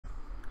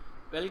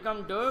Welcome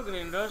to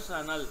green rose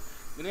channel.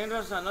 Green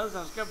rose channel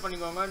subscribe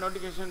பண்ணிக்கோங்க.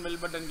 Notification bell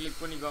button click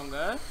பண்ணிக்கோங்க.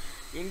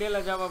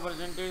 இந்தியாவில் job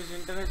opportunities,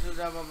 international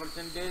job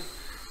opportunities,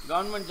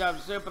 government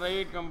jobs,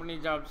 private company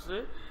jobs,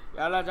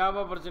 எல்லா job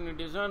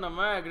ஆப்பர்ச்சுனிட்டிஸும்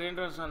நம்ம green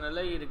rose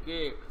சேனலில்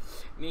இருக்குது.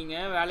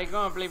 நீங்கள்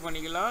வேலைக்கும் அப்ளை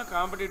பண்ணிக்கலாம்.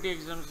 காம்படிட்டிவ்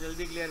எக்ஸாம்ஸ்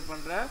எழுதி கிளியர்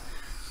பண்ணுற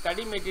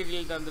ஸ்டடி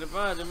மெட்டீரியல்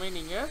தந்திருப்பேன். அதுவுமே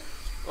நீங்கள்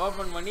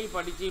ஓப்பன் பண்ணி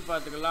படித்து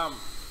பார்த்துக்கலாம்.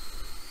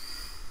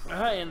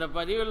 இந்த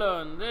பதிவில்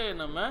வந்து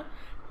நம்ம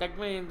டெக்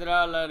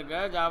மஹிந்திராவில் இருக்க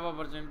ஜாப்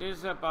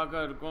ஆப்பர்ச்சுனிட்டிஸை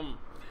பார்க்க இருக்கும்.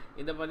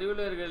 இந்த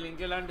பதிவில் இருக்கிற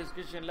லிங்க்கெல்லாம்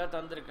டிஸ்கிரிப்ஷனில்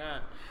தந்திருக்கேன்.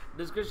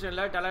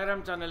 டிஸ்கிரிப்ஷனில்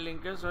Telegram channel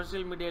link,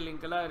 social media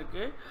லிங்க்கெல்லாம்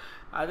இருக்குது.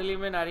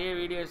 அதுலேயுமே நிறைய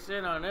வீடியோஸு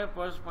நான்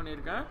போஸ்ட்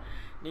பண்ணியிருக்கேன்.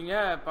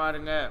 நீங்கள்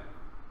பாருங்கள்.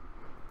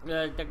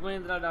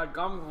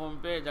 techmahindra.com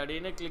ஹோம் பேஜ்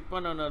அப்படின்னு கிளிக்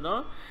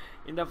பண்ணனதும்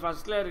இந்த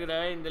ஃபஸ்ட்டில் இருக்கிற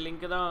இந்த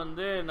லிங்க்கு தான்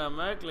வந்து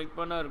நம்ம கிளிக்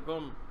பண்ண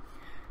இருக்கும்.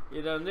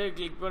 இதை வந்து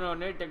கிளிக் பண்ண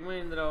உடனே டெக்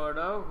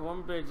மஹிந்திராவோட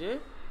ஹோம் பேஜு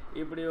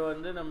இப்படி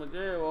வந்து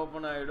நமக்கு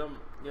ஓப்பன் ஆகிடும்.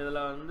 இதில்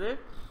வந்து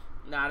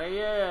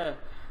நிறைய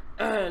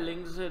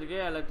லிங்க்ஸ்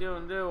இருக்குது. எல்லாத்தையும்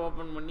வந்து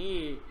ஓப்பன் பண்ணி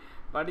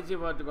படித்து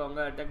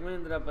பார்த்துக்கோங்க. டெக்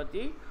மஹிந்திரா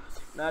பற்றி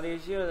நிறைய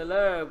விஷயம்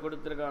இதில்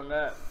கொடுத்துருக்காங்க.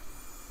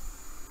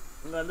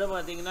 இங்கே வந்து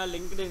பார்த்தீங்கன்னா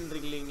லிங்க்டின்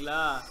இருக்கு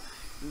இல்லைங்களா,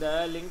 இந்த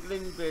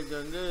லிங்க்டின் பேஜ்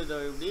வந்து இதை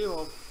இப்படி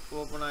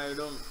ஓப்பன்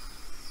ஆகிடும்.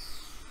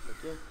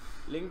 ஓகே,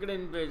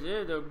 லிங்க்டின் பேஜ்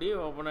இது இப்படி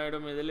ஓப்பன்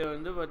ஆகிடும். இதில்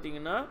வந்து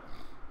பார்த்தீங்கன்னா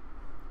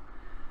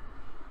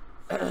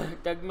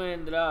tech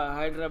Mahindra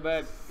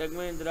Hyderabad, tech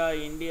Mahindra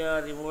India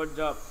remote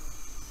job,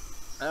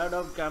 add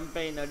of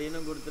campaign அப்படின்னு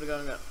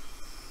கொடுத்துருக்காங்க.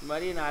 இது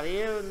மாதிரி நிறைய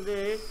வந்து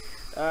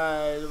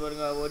இது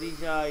பாருங்க,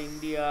 Orissa,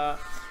 India,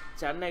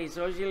 Chennai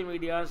social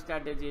media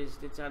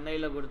strategist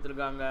சென்னையில்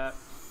கொடுத்துருக்காங்க.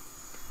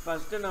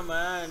 ஃபஸ்ட்டு நம்ம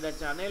இந்த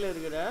சென்னையில்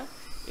இருக்கிற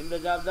இந்த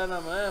ஜாப் தான்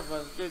நம்ம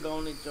ஃபஸ்ட்டு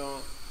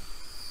கவனித்தோம்.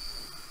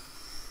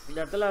 இந்த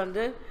இடத்துல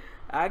வந்து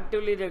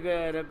ஆக்டிவ்லி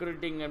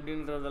ரெக்ரூட்டிங்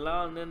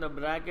அப்படின்றதெல்லாம் வந்து இந்த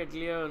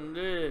ப்ராக்கெட்லேயே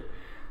வந்து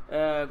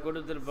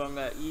கொடுத்துருப்பாங்க.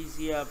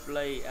 ஈஸியாக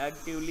அப்ளை,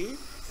 ஆக்டிவ்லி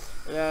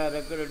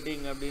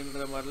ரெக்ரூட்டிங்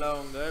அப்படின்ற மாதிரிலாம்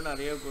அவங்க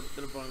நிறைய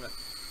கொடுத்துருப்பாங்க.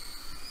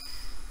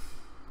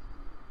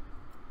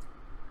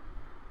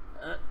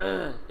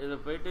 இதை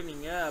போய்ட்டு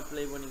நீங்கள்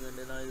அப்ளை பண்ணிக்க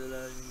வேண்டியதான்.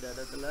 இதில் இந்த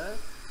இடத்துல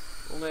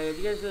உங்கள்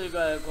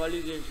எஜுகேஷனல்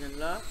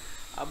குவாலிஃபிகேஷன்லாம்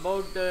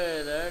அபவுட்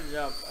த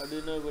ஜாப்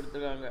அப்படின்னு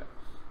கொடுத்துருக்காங்க.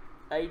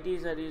 ID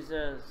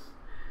services,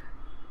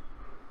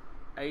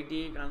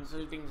 ID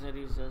consulting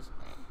services,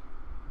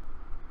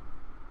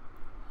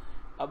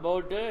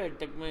 about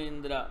tech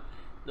Mahindra.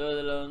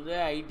 இதில் வந்து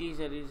ஐடி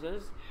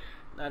சர்வீசஸ்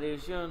நிறைய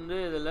விஷயம் வந்து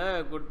இதில்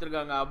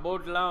கொடுத்துருக்காங்க.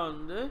 அபவுட்லாம்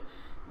வந்து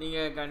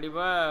நீங்கள்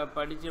கண்டிப்பாக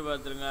படித்து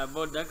பார்த்துருங்க.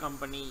 அபவுட் த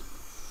கம்பெனி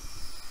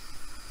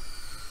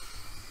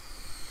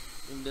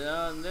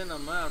இப்படிதான் வந்து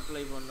நம்ம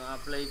அப்ளை பண்ணோம்.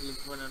 Apply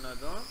click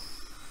பண்ணினதும்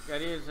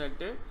career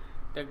set,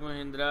 tech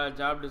Mahindra,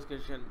 job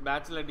description,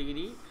 bachelor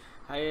degree,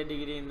 higher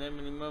degree இந்த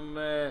minimum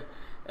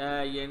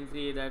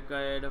entry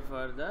required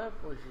for the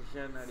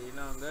position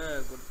அப்படின்னு அவங்க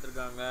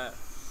கொடுத்துருக்காங்க.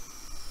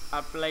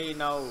 Apply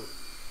now,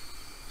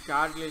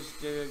 short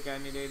list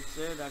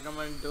candidates,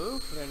 recommend to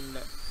friend,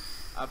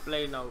 apply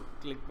now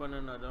click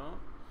பண்ணினதும்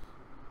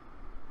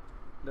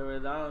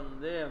இதுதான்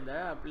வந்து அந்த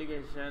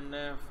application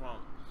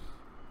form.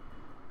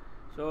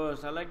 So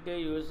select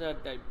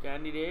user type,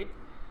 candidate,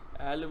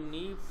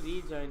 alumni, free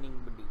joining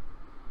body,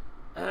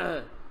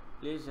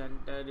 please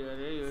enter your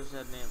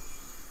user name.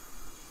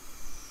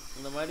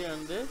 இந்த மாதிரி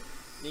வந்து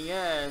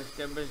நீங்கள்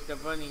ஸ்டெப் பை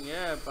ஸ்டெப்பாக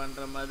நீங்கள்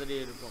பண்ணுற மாதிரி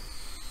இருக்கும்.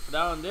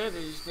 இதான் வந்து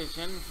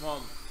ரெஜிஸ்ட்ரேஷன்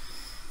ஃபார்ம்.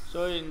 ஸோ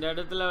இந்த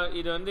இடத்துல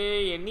இது வந்து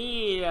எனி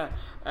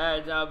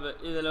ஜாப்,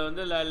 இதில்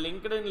வந்து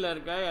லிங்க்டின்ல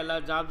இருக்க எல்லா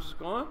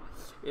ஜாப்ஸுக்கும்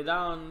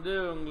இதான் வந்து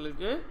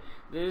உங்களுக்கு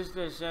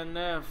ரெஜிஸ்ட்ரேஷன்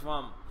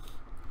ஃபார்ம்.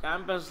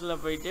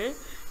 கேம்பஸில் போயிட்டு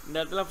இந்த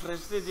இடத்துல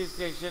ஃப்ரெஷ்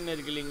ரெஜிஸ்ட்ரேஷன்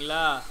இருக்குது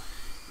இல்லைங்களா,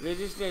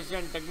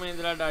 registration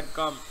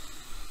techmahindra.com,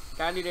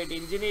 candidate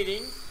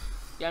engineering,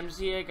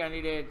 MCA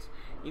candidates.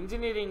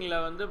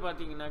 இன்ஜினியரிங்கில் வந்து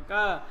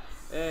பார்த்தீங்கன்னாக்கா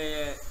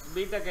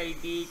BTech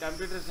ID,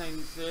 computer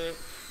science,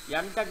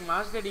 MTech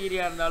master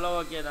டிகிரியாக இருந்தாலும்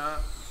ஓகே தான்.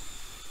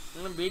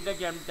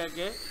 BTech,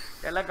 MTech,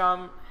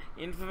 telecom,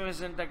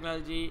 information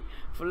technology,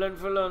 full and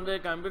full வந்து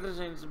கம்ப்யூட்டர்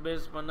சயின்ஸ்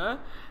பேஸ் பண்ண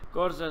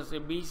கோர்சஸ்,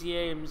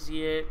 பிசிஏ,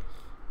 எம்சிஏ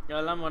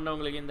இதெல்லாம்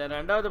பண்ணவங்களுக்கு. இந்த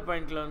ரெண்டாவது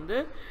பாயிண்டில் வந்து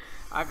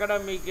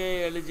அகாடமிக்கு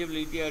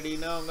எலிஜிபிலிட்டி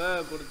அப்படின்னு அவங்க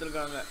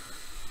கொடுத்துருக்காங்க.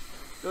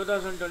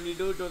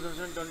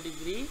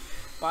 2022-2023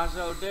 pass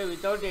out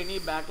without any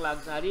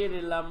backlogs, arrear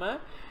இல்லாமல்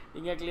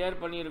நீங்கள்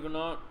கிளியர்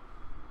பண்ணியிருக்கணும்.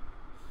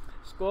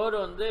 ஸ்கோர்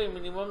வந்து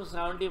மினிமம்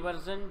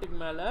 70%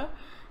 மேலே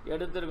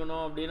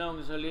எடுத்துருக்கணும் அப்படின்னு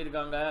அவங்க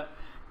சொல்லியிருக்காங்க.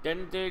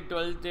 10th,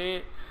 12th,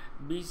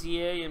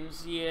 பிசிஏ,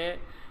 எம்சிஏ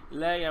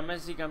இல்லை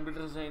எம்எஸ்சி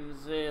கம்ப்யூட்டர்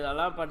சயின்ஸு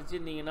இதெல்லாம்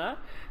படிச்சிருந்தீங்கன்னா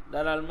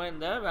தாராளமாக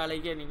இந்த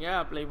வேலைக்கு நீங்கள்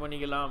அப்ளை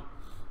பண்ணிக்கலாம்.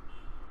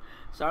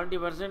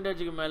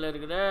 70% மேலே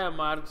இருக்கிற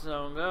மார்க்ஸ்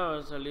அவங்க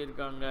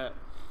சொல்லியிருக்காங்க.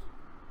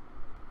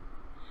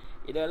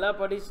 இதெல்லாம்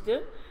படிச்சுட்டு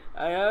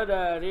I have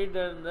read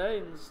the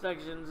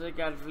instructions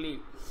carefully,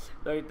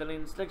 இத்தனை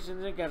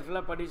இன்ஸ்ட்ரக்ஷன்ஸும்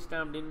கேர்ஃபுல்லாக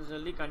படிச்சிட்டேன் அப்படின்னு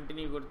சொல்லி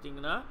கண்டினியூ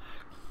கொடுத்தீங்கன்னா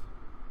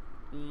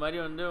இந்த மாதிரி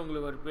வந்து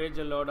உங்களுக்கு ஒரு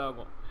பேஜ் லோட்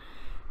ஆகும்.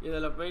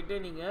 இதில் போய்ட்டு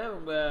நீங்கள்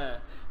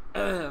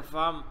உங்கள்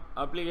ஃபார்ம்,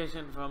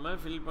 அப்ளிகேஷன் ஃபார்மை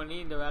ஃபில் பண்ணி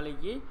இந்த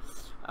வேலைக்கு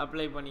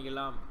அப்ளை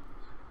பண்ணிக்கலாம்.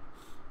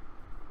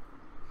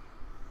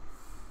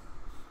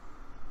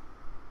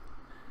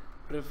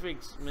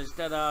 ப்ரிஃபிக்ஸ்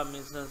மிஸ்டரா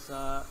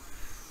மிஸ்ஸஸா.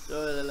 ஸோ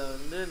இதில்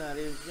வந்து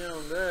நிறைய விஷயம்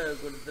அவங்க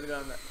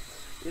கொடுத்துருக்காங்க.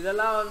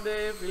 இதெல்லாம் வந்து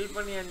ஃபில்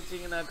பண்ணி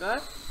அனுப்பிச்சிங்கனாக்கா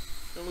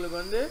உங்களுக்கு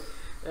வந்து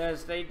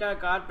ஸ்ட்ரைட்டாக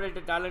corporate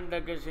talent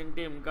acquisition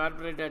team,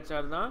 corporate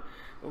HR தான்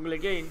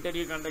உங்களுக்கே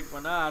இன்டர்வியூ கண்டக்ட்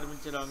பண்ண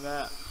ஆரம்பிச்சிடுவாங்க.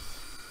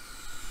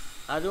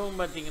 அதுவும்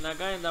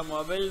பார்த்தீங்கன்னாக்கா இந்த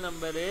mobile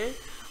number,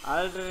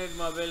 alternate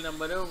mobile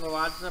number, உங்கள்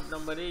வாட்ஸ்அப்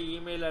நம்பரு,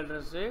 இமெயில்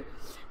அட்ரஸ்ஸு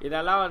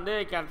இதெல்லாம் வந்து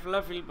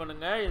கேர்ஃபுல்லாக ஃபில்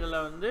பண்ணுங்கள்.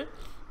 இதில் வந்து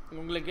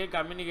உங்களுக்கே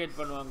கம்யூனிகேட்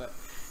பண்ணுவாங்க.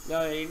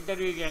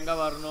 இன்டர்வியூக்கு எங்கே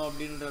வரணும்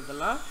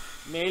அப்படின்றதெல்லாம்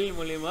மெயில்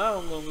மூலிமா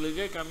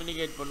உங்களுக்கு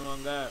கம்யூனிகேட்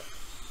பண்ணுவாங்க.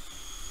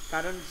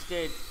 Current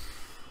state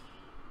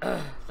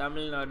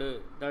Tamil Nadu,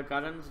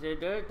 current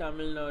state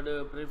Tamil Nadu,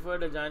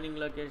 preferred joining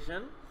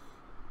location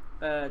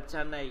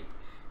Chennai.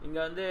 இங்கே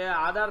வந்து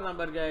ஆதார்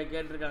நம்பர்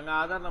கேட்டிருக்காங்க,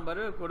 ஆதார்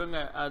நம்பரு கொடுங்க.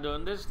 அது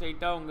வந்து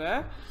ஸ்ட்ரைட்டாக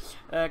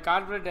உங்கள்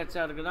கார்ப்பரேட்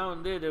ஹெச்ஆருக்கு தான்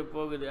வந்து இது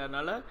போகுது.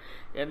 அதனால்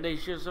எந்த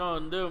இஷ்யூஸும்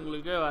வந்து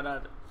உங்களுக்கு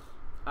வராது.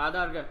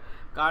 Aadhaar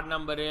card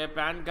number,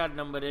 pan card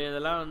number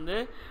இதெல்லாம் வந்து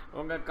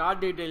உங்கள்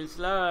கார்டு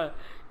டீட்டெயில்ஸில்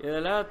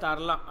இதில்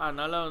தரலாம்.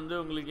 அதனால் வந்து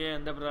உங்களுக்கு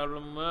எந்த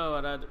ப்ராப்ளமும்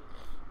வராது.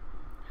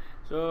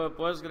 So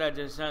post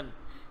graduation,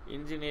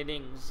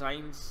 engineering,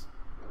 science,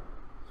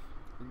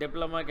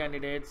 diploma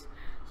candidates.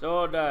 So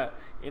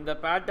இந்த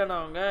பேட்டர்ன்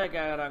அவங்க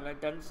கேட்குறாங்க.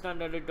 10th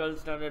standard 12th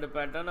standard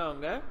pattern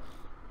அவங்க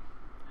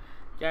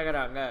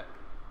கேட்குறாங்க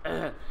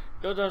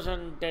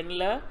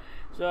 2010.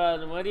 ஸோ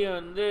அது மாதிரி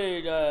வந்து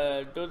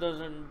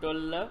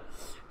 2012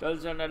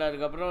 12th ஸ்டாண்டர்ட்.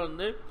 அதுக்கப்புறம்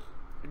வந்து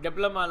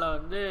டிப்ளமாவில்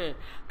வந்து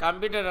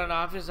கம்ப்யூட்டர் அண்ட்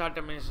ஆஃபீஸ்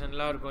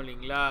ஆட்டோமேஷன்லாம் இருக்கும்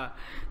இல்லைங்களா.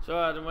 ஸோ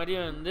அது மாதிரி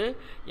வந்து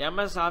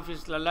எம்எஸ்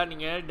ஆஃபீஸ்லலாம்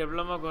நீங்கள்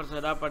டிப்ளமா கோர்ஸ்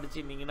எதாவது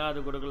படிச்சிருந்தீங்கன்னா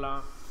அது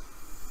கொடுக்கலாம்.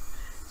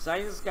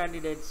 சயின்ஸ்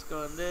கேண்டிடேட்ஸ்க்கு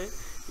வந்து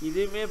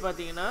இதுவுமே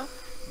பார்த்தீங்கன்னா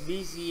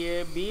PCA,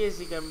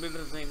 BSc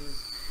computer science,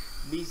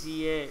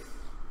 PCA,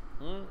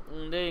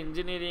 இந்த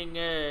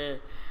இன்ஜினியரிங்கு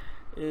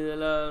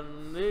இதில்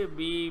வந்து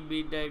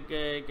பிடெக்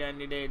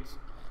கேண்டிடேட்ஸ்.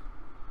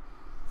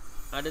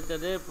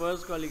 அடுத்தது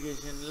போஸ்ட்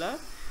குவாலிஃபிகேஷனில்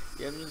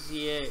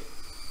எம்சிஏ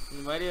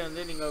இந்த மாதிரி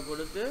வந்து நீங்கள்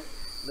கொடுத்து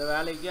இந்த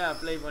வேலைக்கு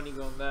அப்ளை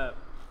பண்ணிக்கோங்க.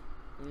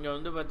 இங்கே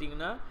வந்து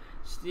பார்த்திங்கன்னா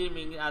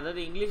ஸ்ட்ரீமிங்,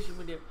 அதாவது இங்கிலீஷ்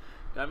மீடியம்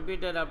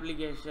கம்ப்யூட்டர்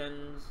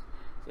அப்ளிகேஷன்ஸ்,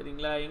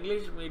 சரிங்களா.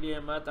 இங்கிலீஷ்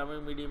மீடியமா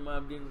தமிழ் மீடியமா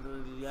அப்படின்றது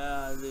இல்லையா,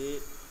 அது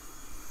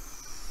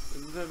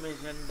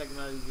இன்ஃபர்மேஷன்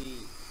டெக்னாலஜி.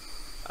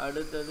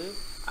 அடுத்தது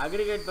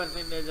அக்ரிகேட்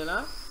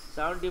பர்சன்டேஜெல்லாம்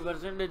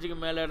 70%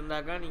 மேலே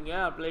இருந்தாக்கா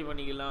நீங்கள் அப்ளை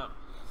பண்ணிக்கலாம்.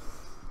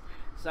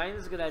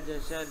 Science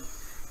graduation,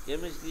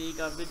 chemistry,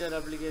 computer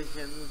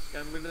applications,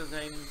 computer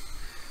science,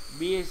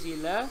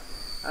 பிஎஸ்சியில்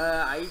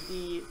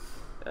ID,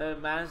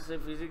 maths,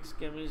 physics,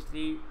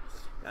 chemistry,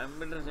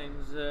 computer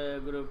science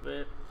group.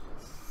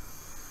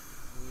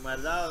 இந்த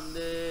மாதிரி தான்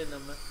வந்து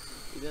நம்ம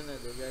இது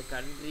என்னது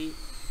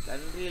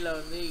கண்ட்ரியில்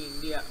வந்து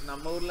இந்தியா,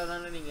 நம்ம ஊரில்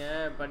தானே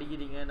நீங்கள்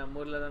படிக்கிறீங்க, நம்ம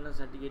ஊரில் தானே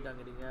சர்டிஃபிகேட்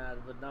வாங்குறீங்க, அதை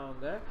பற்றி தான்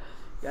அவங்க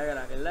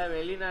கேட்குறாங்க. இல்லை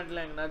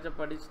வெளிநாட்டில் எங்கேனாச்சும்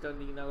படிச்சுட்டு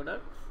வந்தீங்கன்னா கூட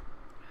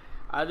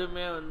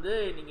அதுவுமே வந்து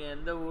நீங்கள்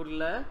எந்த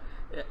ஊரில்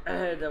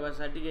இதை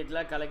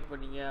சர்டிஃபிகேட்லாம் கலெக்ட்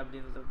பண்ணீங்க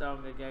அப்படின்றத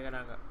அவங்க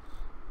கேட்குறாங்க.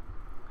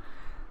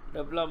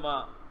 டிப்ளமா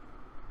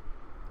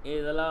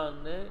இதெல்லாம்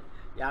வந்து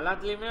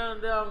எல்லாத்துலேயுமே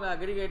வந்து அவங்க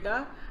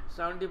அக்ரிகேட்டாக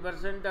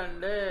 70%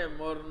 அண்டு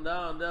மோர்னு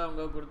தான் வந்து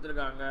அவங்க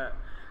கொடுத்துருக்காங்க.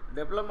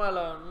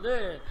 டிப்ளமாவில் வந்து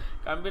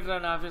computer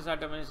and office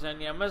automation,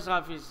 MS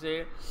office,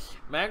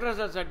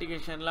 Microsoft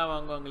சர்டிஃபிகேஷன்லாம்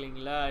வாங்குவாங்க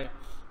இல்லைங்களா,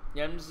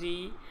 எம்சி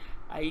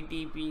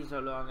ஐடிபி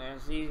சொல்லுவாங்க,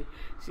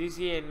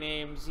 சிசிஎன்ஏ,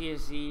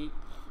 எம்சிஎஸ்சி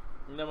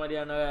இந்த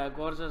மாதிரியான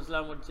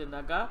கோர்சஸ்லாம்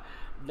முடிச்சிருந்தாக்கா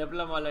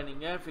டிப்ளமாவில்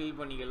நீங்கள் ஃபில்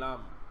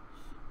பண்ணிக்கலாம்.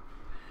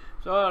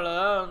 ஸோ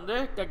அவ்வளோதான் வந்து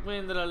டெக்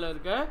மஹிந்திராவில்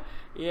இருக்க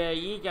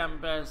இ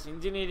கேம்பஸ்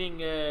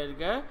இன்ஜினியரிங்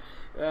இருக்க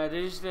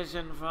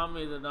ரெஜிஸ்ட்ரேஷன் ஃபார்ம்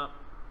இது தான்.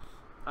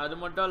 அது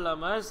மட்டும்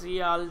இல்லாமல் சி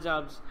ஆல்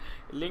ஜாப்ஸ்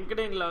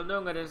லிங்க்டின்ல வந்து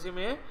உங்கள்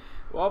ரெஸ்யூமே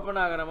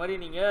ஓப்பன் ஆகிற மாதிரி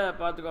நீங்கள்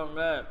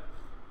பார்த்துக்கோங்க.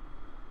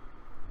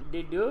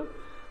 Did you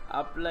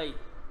apply?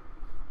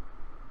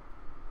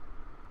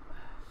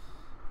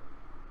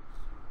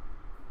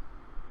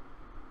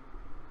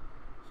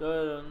 ஸோ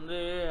இது வந்து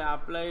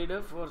அப்ளைடு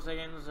 4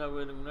 seconds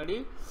ஆகுதுக்கு முன்னாடி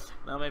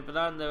நம்ம இப்போ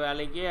தான் இந்த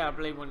வேலைக்கு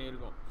அப்ளை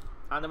பண்ணியிருக்கோம்.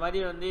 அந்த மாதிரி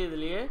வந்து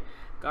இதுலேயே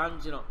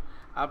காமிச்சிடும்.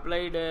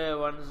 Applied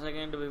 1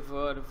 second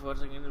before, 4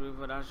 seconds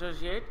before.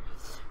 Associate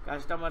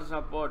customer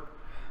support,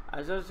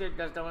 associate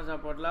customer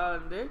சப்போர்ட்லாம்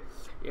வந்து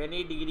எனி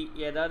டிகிரி,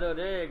 ஏதாவது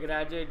ஒரு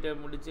கிராஜுவேட்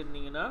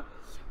முடிச்சிருந்தீங்கன்னா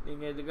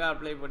நீங்கள் இதுக்கு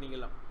அப்ளை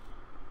பண்ணிக்கலாம்.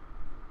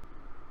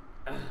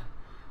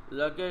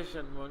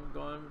 லொக்கேஷன்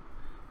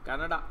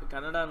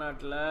கனடா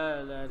நாட்டில்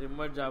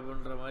ரிமோட்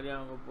ஜாப்ன்ற மாதிரி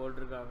அவங்க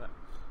போட்டிருக்காங்க.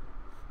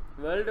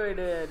 வேர்ல்டு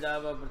வைடு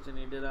ஜாப்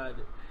ஆப்பர்ச்சுனிட்டி தான்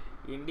அது.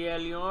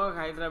 இந்தியாலேயும்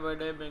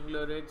ஹைதராபாடு,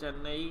 பெங்களூரு,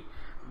 சென்னை,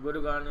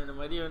 குருகான் இந்த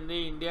மாதிரி வந்து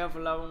இந்தியா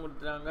ஃபுல்லாகவும்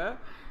கொடுத்துருக்காங்க,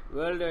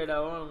 வேர்ல்டு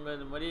வைடாகவும் அவங்க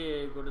இந்த மாதிரி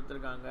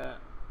கொடுத்துருக்காங்க.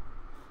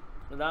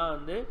 இதான்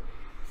வந்து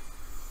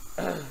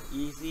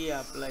ஈஸி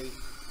அப்ளை.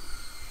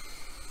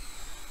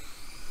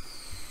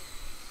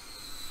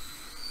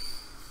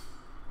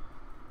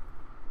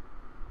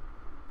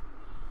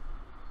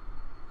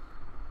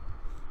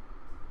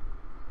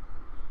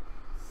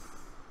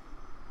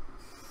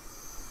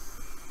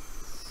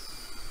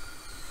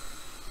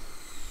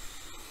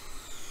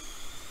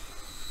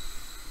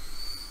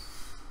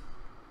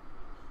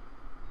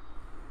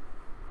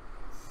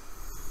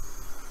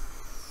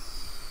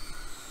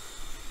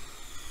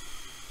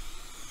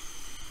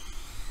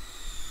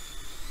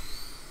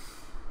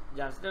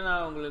 ஜஸ்ட்டு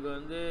நான் உங்களுக்கு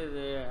வந்து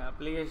இது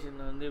அப்ளிகேஷன்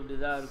வந்து இப்படி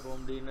தான் இருக்கும்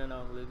அப்படின்னு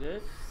நான் உங்களுக்கு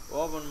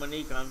ஓப்பன் பண்ணி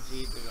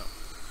காமிச்சிக்கிட்டு இருக்கேன்.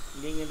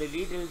 நீங்கள் இந்த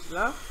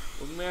டீட்டெயில்ஸ்லாம்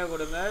உண்மையாக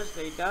கொடுங்க.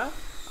 ஸ்ட்ரைட்டாக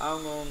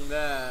அவங்க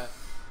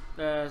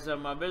உங்கள்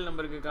மொபைல்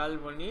நம்பருக்கு கால்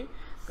பண்ணி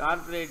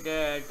கார்ப்பரேட்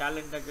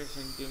டேலண்ட்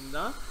அக்விசிஷன் டீம்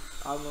தான்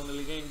அவங்க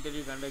உங்களுக்கு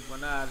இன்டர்வியூ கண்டக்ட்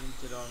பண்ண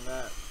ஆரம்பிச்சிடுவாங்க.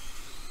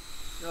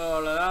 ஸோ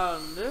அவ்வளோதான்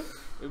வந்து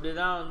இப்படி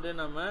தான் வந்து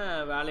நம்ம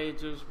வேலையை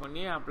சூஸ்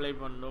பண்ணி அப்ளை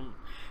பண்ணணும்.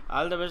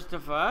 All the best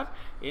for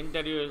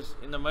interviews.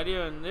 இந்த மாதிரி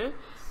வந்து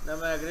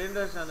நம்ம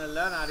கிரைண்டர்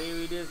சேனலில் நிறைய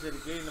வீடியோஸ்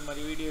இருக்குது. இந்த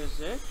மாதிரி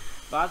வீடியோஸு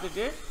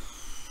பார்த்துட்டு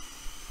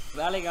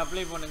வேலைக்கு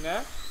அப்ளை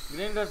பண்ணுங்கள்.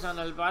 கிரைண்டர்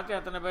சேனல் பார்த்து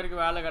எத்தனை பேருக்கு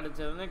வேலை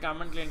கிடச்சதுன்னு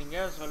கமெண்ட்டில்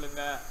நீங்கள்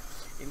சொல்லுங்கள்.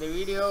 இந்த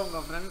வீடியோ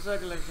உங்கள் ஃப்ரெண்ட்ஸ்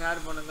சர்க்கிளில்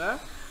ஷேர் பண்ணுங்கள்.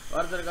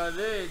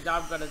 ஒருத்தருக்காவது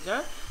ஜாப் கிடச்ச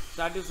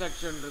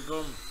சாட்டிஸ்ஃபேக்ஷன்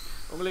இருக்கும்.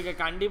 உங்களுக்கு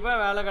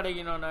கண்டிப்பாக வேலை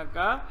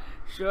கிடைக்கணுன்னாக்கா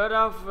ஷுர்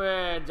ஆஃப்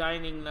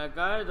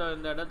ஜாயினிங்னாக்கா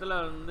இந்த இடத்துல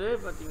வந்து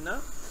பார்த்திங்கன்னா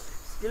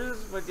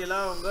ஸ்கில்ஸ்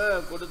பற்றிலாம் அவங்க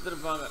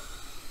கொடுத்துருப்பாங்க.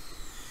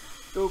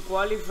 டு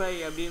குவாலிஃபை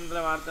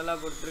அப்படின்ற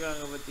வார்த்தைலாம்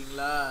கொடுத்துருக்காங்க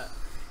பார்த்தீங்களா.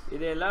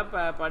 இதையெல்லாம்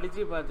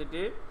படித்து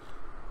பார்த்துட்டு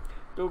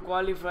டு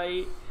குவாலிஃபை,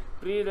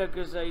 ப்ரீ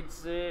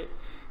ரெக்விசைட்ஸு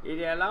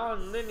இதெல்லாம்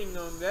வந்து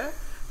நீங்கள் உங்கள்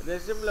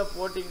ரெஸ்யூமில்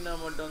போட்டிங்கன்னா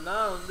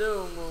மட்டும்தான் வந்து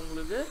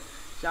உங்களுக்கு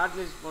ஷார்ட்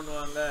லிஸ்ட்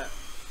பண்ணுவாங்க.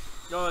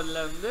 ஸோ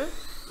அதில் வந்து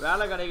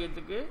வேலை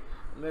கிடைக்கிறதுக்கு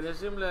உங்கள்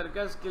ரெஸ்யூமில்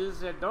இருக்க ஸ்கில்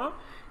செட்டும்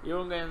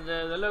இவங்க இந்த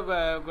இதில்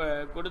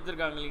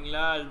கொடுத்துருக்காங்க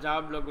இல்லைங்களா,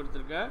 ஜாபில்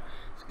கொடுத்துருக்க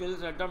ஸ்கில்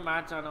செட்டும்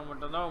மேட்ச் ஆனால்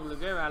மட்டும்தான்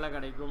உங்களுக்கு வேலை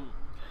கிடைக்கும்.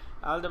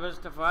 All the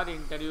best for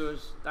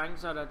interviews.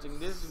 Thanks for வாட்சிங்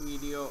திஸ்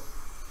வீடியோ.